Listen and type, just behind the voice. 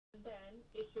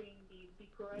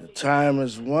The time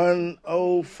is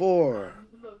 1:04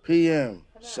 p.m.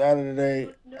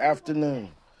 Saturday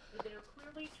afternoon.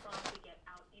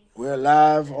 We're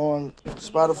live on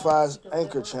Spotify's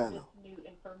Anchor channel.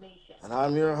 And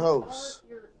I'm your host,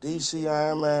 DC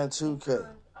Iron Man 2K.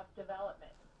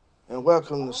 And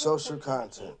welcome to Social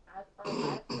Content.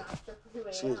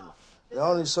 Excuse me. The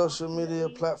only social media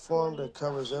platform that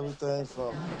covers everything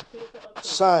from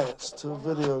science to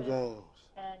video games.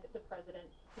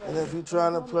 And if you're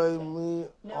trying to play me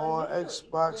on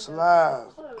Xbox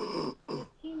Live,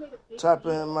 type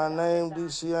in my name,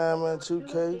 DC Iron Man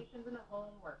 2K.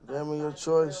 Give me your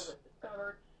choice.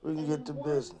 We can get to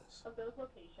business.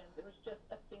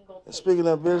 And speaking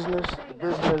of business, the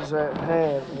business at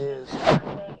hand is,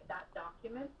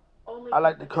 I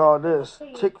like to call this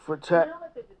tick for tack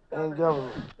in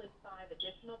government.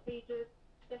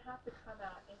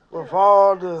 With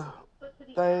all the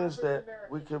things that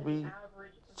we could be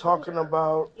talking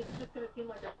about,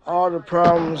 all the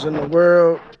problems in the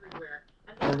world,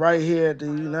 and right here at the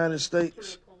United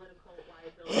States,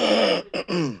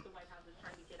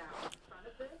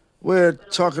 we're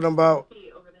talking about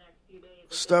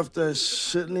stuff that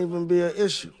shouldn't even be an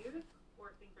issue.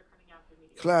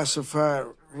 Classified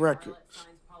records.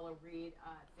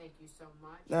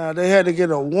 Now, they had to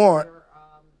get a warrant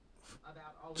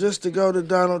just to go to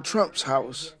Donald Trump's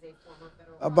house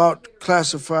about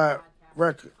classified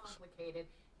records.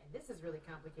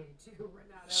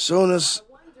 Soon as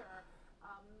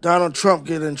Donald Trump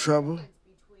get in trouble,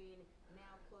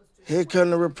 here come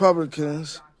the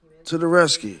Republicans to the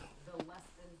rescue.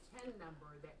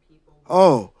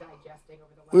 Oh,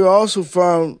 we also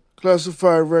found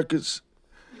classified records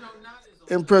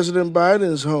in President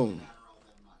Biden's home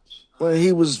when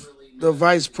he was the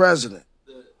vice president.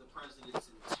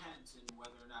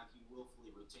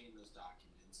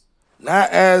 Not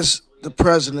as the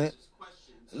president,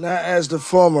 not as the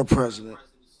former president,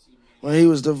 when he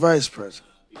was the vice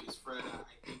president.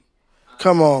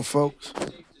 Come on, folks.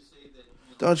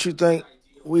 Don't you think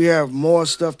we have more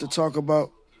stuff to talk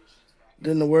about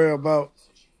than to worry about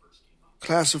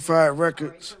classified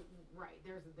records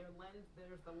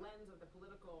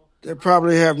that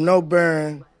probably have no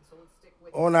bearing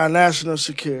on our national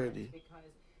security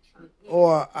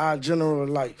or our general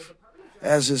life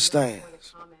as it stands?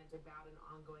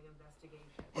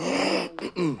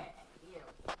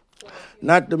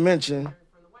 Not to mention,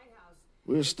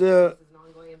 we're still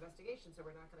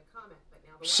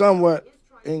somewhat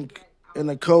in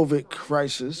a COVID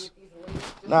crisis.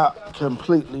 Not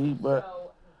completely,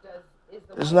 but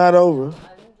it's not over.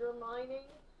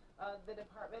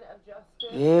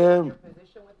 Yeah,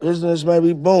 business may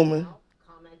be booming.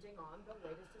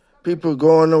 People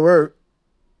going to work,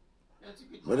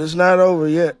 but it's not over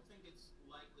yet.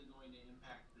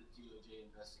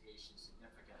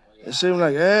 It seems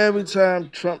like every time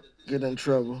Trump get in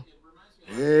trouble,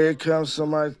 here comes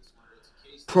somebody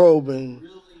probing,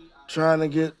 trying to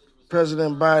get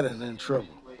President Biden in trouble.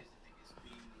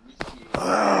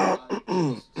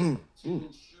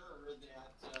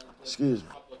 Excuse me.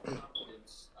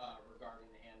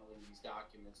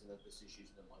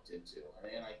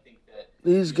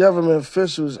 These government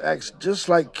officials act just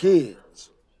like kids.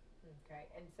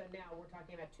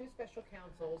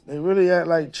 They really act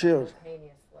like children.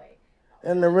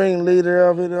 And the ringleader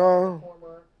of it all,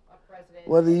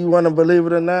 whether you want to believe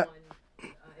it or not,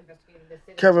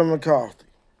 Kevin McCarthy.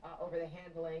 Over the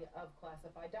handling of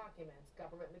classified documents,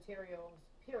 government materials,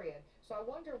 period. So I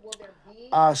wonder, will there be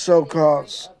our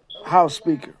so-called House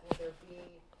Speaker? Will there be,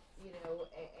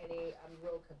 any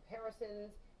real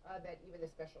comparisons that even the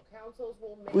special counsels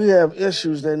will make? We have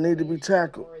issues that need to be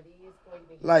tackled,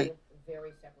 like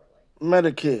very separately?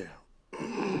 Medicare.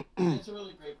 That's a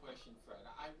really great question, Fred.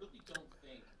 I really don't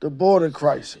think the border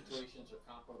crisis, situations are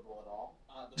comparable at all.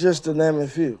 just to name a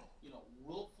few.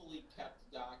 Willfully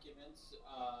kept documents,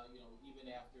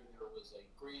 even after there was a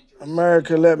grand jury.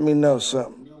 America, let me know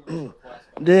something.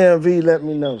 DMV, let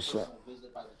me know something.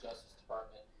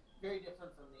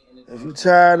 If you're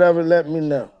tired of it, let me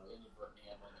know.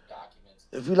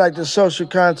 If you like the social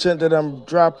content that I'm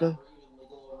dropping,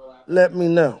 let me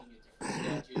know.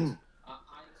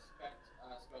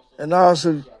 And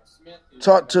also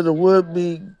talk to the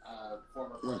would-be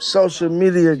social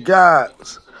media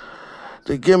gods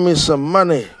to give me some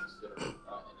money.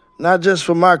 Not just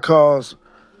for my cause,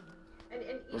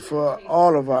 but for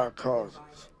all of our causes.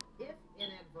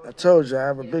 I told you I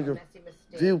have a bigger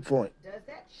viewpoint.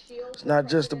 It's not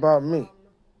just about me.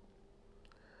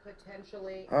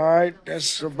 All right,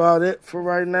 that's about it for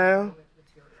right now.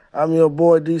 I'm your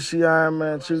boy DC Iron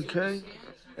Man 2K,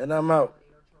 and I'm out.